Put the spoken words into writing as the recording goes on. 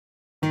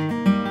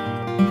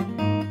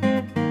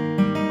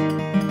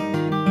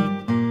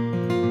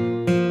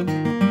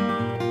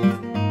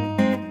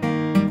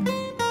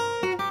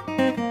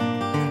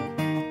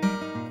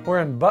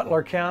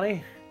Butler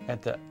County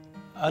at the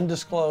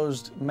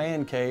undisclosed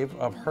man cave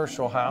of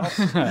Hershel House.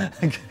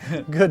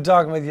 Good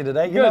talking with you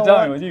today. Good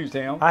talking with you,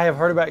 Tim. I have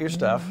heard about your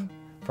stuff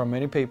from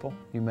many people.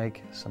 You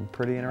make some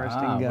pretty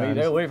interesting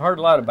guns. We've heard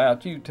a lot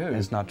about you too.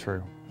 It's not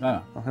true.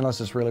 No. Unless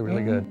it's really,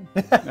 really good.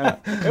 Yeah,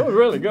 it was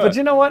really good. But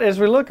you know what? As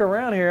we look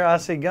around here, I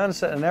see guns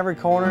sitting in every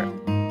corner.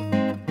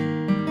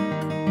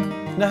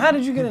 Now, how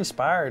did you get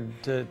inspired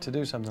to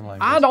do something like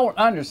this? I don't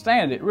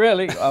understand it,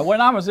 really. When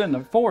I was in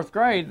the 4th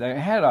grade, they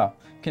had a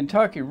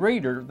Kentucky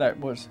reader that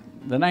was,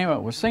 the name of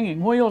it was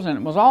Singing Wheels, and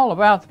it was all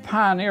about the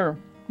pioneer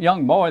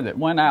young boy that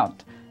went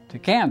out to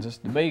Kansas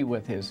to be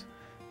with his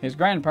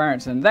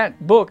grandparents, and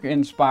that book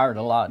inspired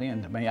a lot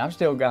into me. I've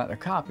still got a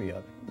copy of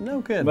it.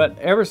 No kidding. But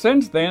ever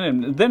since then,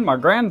 and then my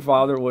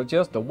grandfather was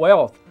just a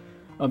wealth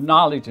of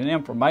knowledge and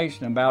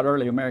information about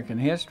early American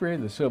history,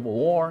 the Civil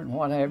War, and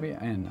what have you,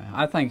 and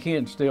I think he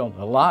instilled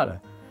a lot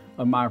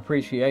of my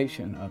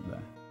appreciation of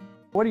that.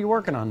 What are you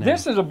working on now?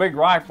 This is a big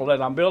rifle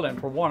that I'm building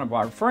for one of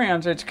our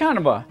friends. It's kind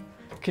of a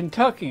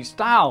Kentucky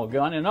style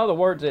gun. In other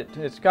words,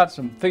 it's got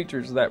some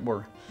features that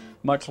were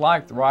much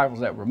like the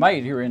rifles that were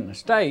made here in the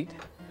state.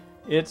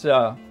 It's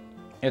a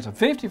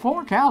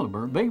 54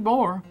 caliber, big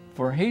bore,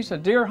 for he's a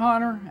deer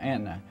hunter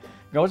and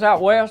goes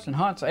out west and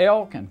hunts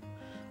elk and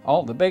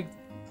all the big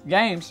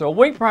game. So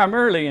we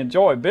primarily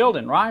enjoy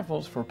building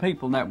rifles for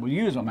people that will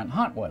use them and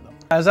hunt with them.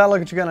 As I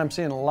look at your gun, I'm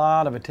seeing a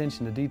lot of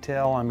attention to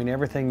detail. I mean,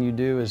 everything you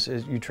do is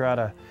you try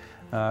to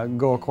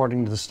go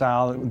according to the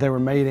style that they were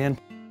made in.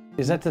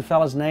 Is that the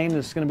fellow's name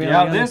that's going to be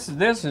on the gun? Yeah,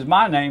 this is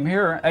my name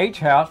here, H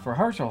House for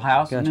Hershel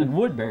House, Gotcha. and then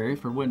Woodbury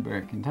for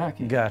Woodbury,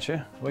 Kentucky.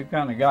 Gotcha. We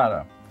kind of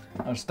got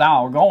a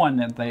style going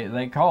that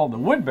they call the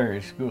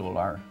Woodbury School,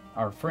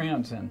 our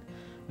friends and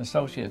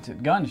associates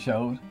at gun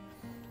shows.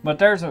 But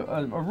there's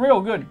a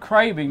real good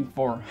craving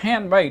for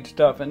handmade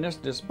stuff in this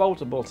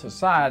disposable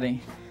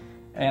society.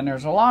 And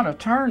there's a lot of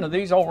turn to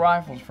these old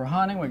rifles for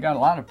hunting. We've got a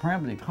lot of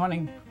primitive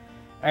hunting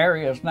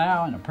areas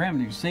now and the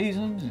primitive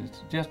seasons.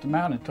 It's just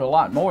amounted to a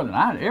lot more than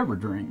I'd ever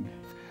dreamed.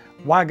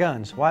 Why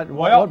guns? What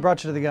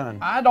brought you to the gun?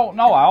 I don't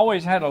know. I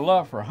always had a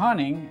love for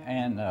hunting,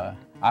 and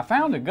I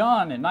found a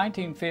gun in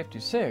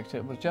 1956.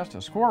 It was just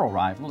a squirrel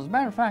rifle. As a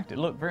matter of fact, it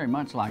looked very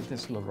much like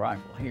this little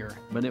rifle here,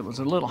 but it was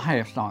a little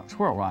half-stock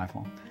squirrel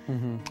rifle.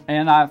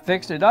 And I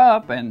fixed it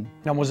up, and...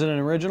 Now, was it an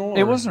original?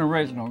 It was an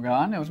original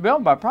gun. It was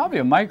built by probably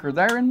a maker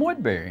there in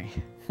Woodbury.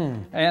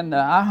 And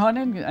I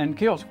hunted and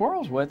killed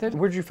squirrels with it.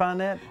 Where'd you find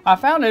that? I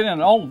found it in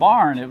an old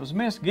barn. It was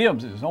Miss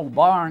Gibbs's old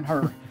barn.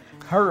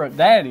 Her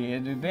daddy,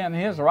 it had been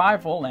his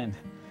rifle, and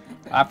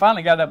I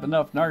finally got up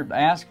enough nerve to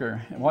ask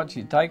her what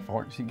she'd take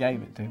for it. She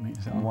gave it to me.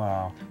 So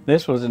wow.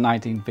 This was in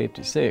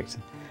 1956.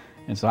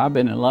 And so I've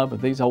been in love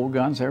with these old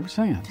guns ever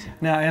since.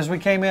 Now, as we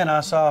came in, I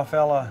saw a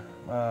fella,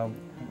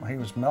 he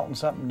was melting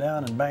something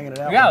down and banging it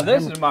out. Yeah,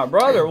 this is my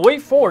brother. We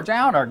forge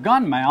out our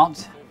gun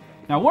mounts.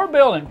 Now, we're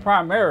building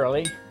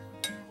primarily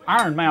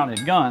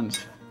iron-mounted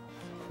guns.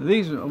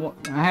 These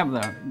have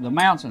the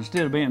mounts,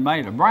 instead of being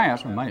made of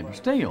brass, are made of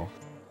steel.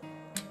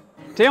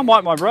 Tim,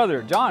 what my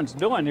brother John's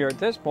doing here at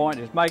this point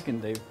is making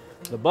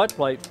the butt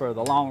plates for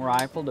the long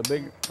rifle, the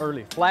big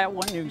early flat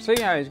one. You can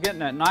see how he's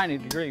getting that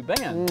 90-degree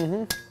bend.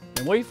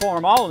 And we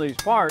form all of these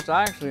parts.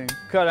 I actually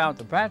cut out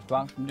the patch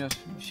box from just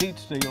sheet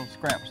steel,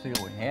 scrap steel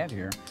we had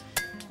here.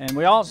 And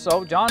we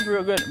also, John's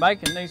real good at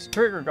making these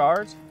trigger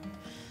guards.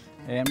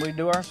 And we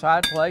do our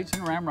side plates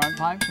and ramrod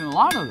pipes and a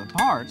lot of the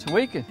parts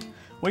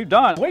we've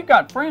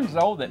got friends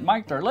though that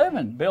make their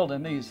living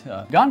building these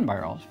gun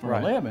barrels for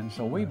a living,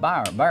 so we buy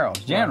our barrels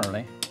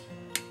generally.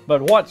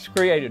 But what's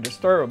created a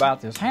stir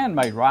about this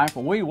handmade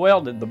rifle, we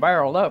welded the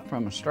barrel up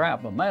from a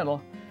strap of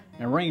metal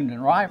and reamed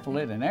and rifled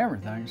it and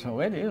everything,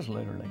 so it is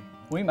literally.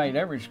 We made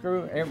every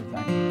screw,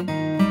 everything.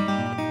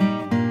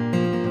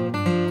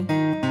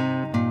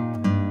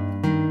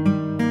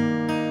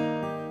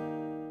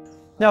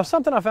 Now,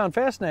 something I found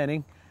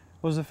fascinating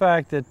was the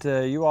fact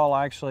that you all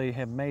actually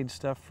have made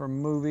stuff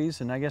from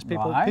movies, and I guess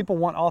people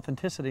want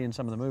authenticity in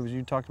some of the movies.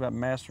 You talked about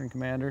Master and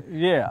Commander,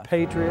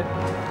 Patriot.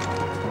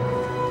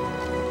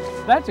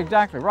 That's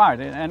exactly right,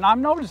 and I've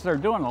noticed they're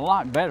doing a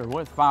lot better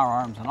with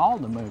firearms in all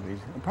the movies.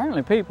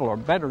 Apparently people are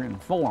better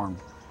informed,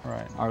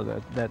 or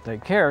that they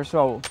care,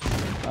 so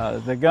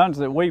the guns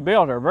that we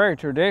built are very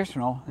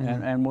traditional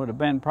and would have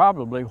been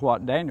probably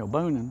what Daniel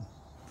Boone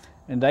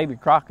and Davy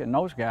Crockett and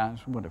those guys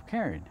would have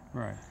carried.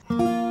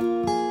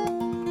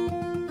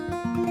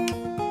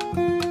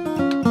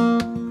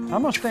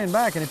 I'm going to stand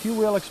back, and if you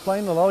will,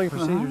 explain the loading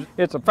procedures.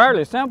 It's a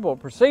fairly simple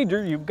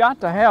procedure. You've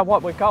got to have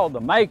what we call the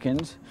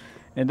makings,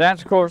 and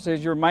that, of course,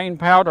 is your main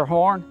powder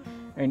horn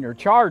and your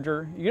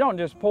charger. You don't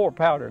just pour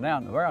powder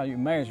down the barrel, you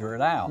measure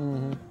it out.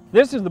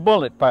 This is the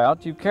bullet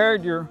pouch. You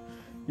carried your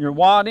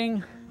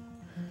wadding.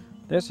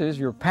 This is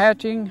your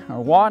patching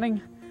or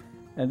wadding,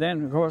 and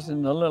then, of course,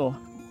 in the little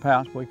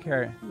pouch we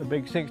carry the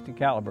big 60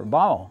 caliber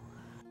ball.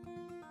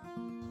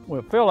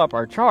 We'll fill up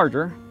our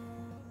charger.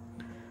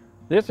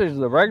 This is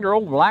the regular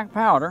old black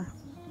powder.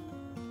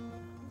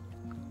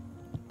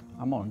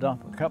 I'm gonna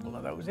dump a couple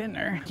of those in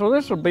there. So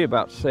this will be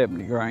about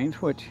 70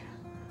 grains, which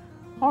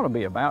Ought to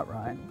be about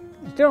right.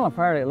 It's still a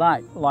fairly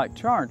light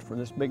charge for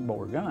this big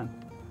bore gun.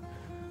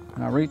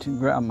 And I reach and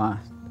grab my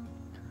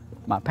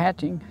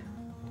patching.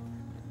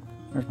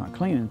 There's my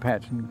cleaning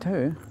patching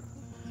too.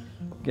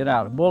 Get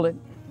out a bullet.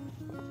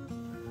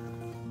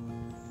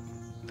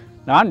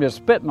 Now I'm just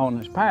spitting on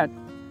this patch.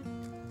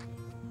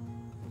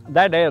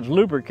 That adds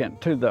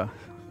lubricant to the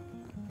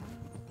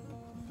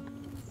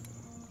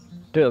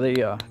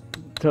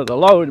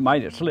load,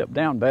 made it slip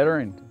down better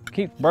and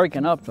keeps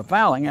breaking up the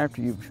fouling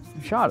after you've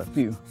shot a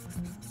few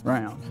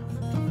rounds.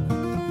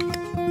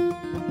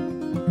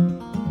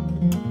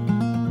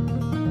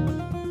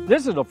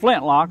 This is a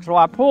flintlock, so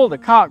I pull the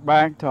cock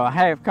back to a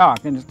half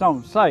cock and it's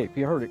on safe.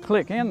 You heard it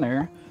click in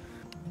there.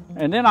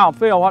 And then I'll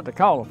fill what they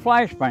call a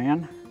flash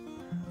pan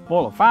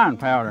full of fine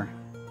powder.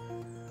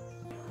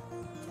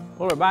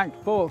 Pull it back to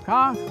full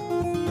cock.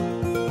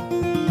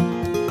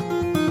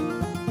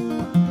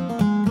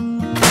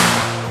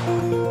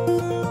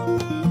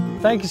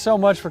 Thank you so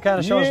much for kind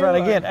of showing us around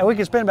again. We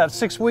could spend about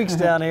 6 weeks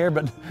down here,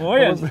 but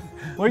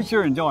we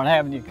sure enjoyed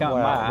having you come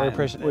by. We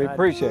appreciate it. We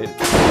appreciate it.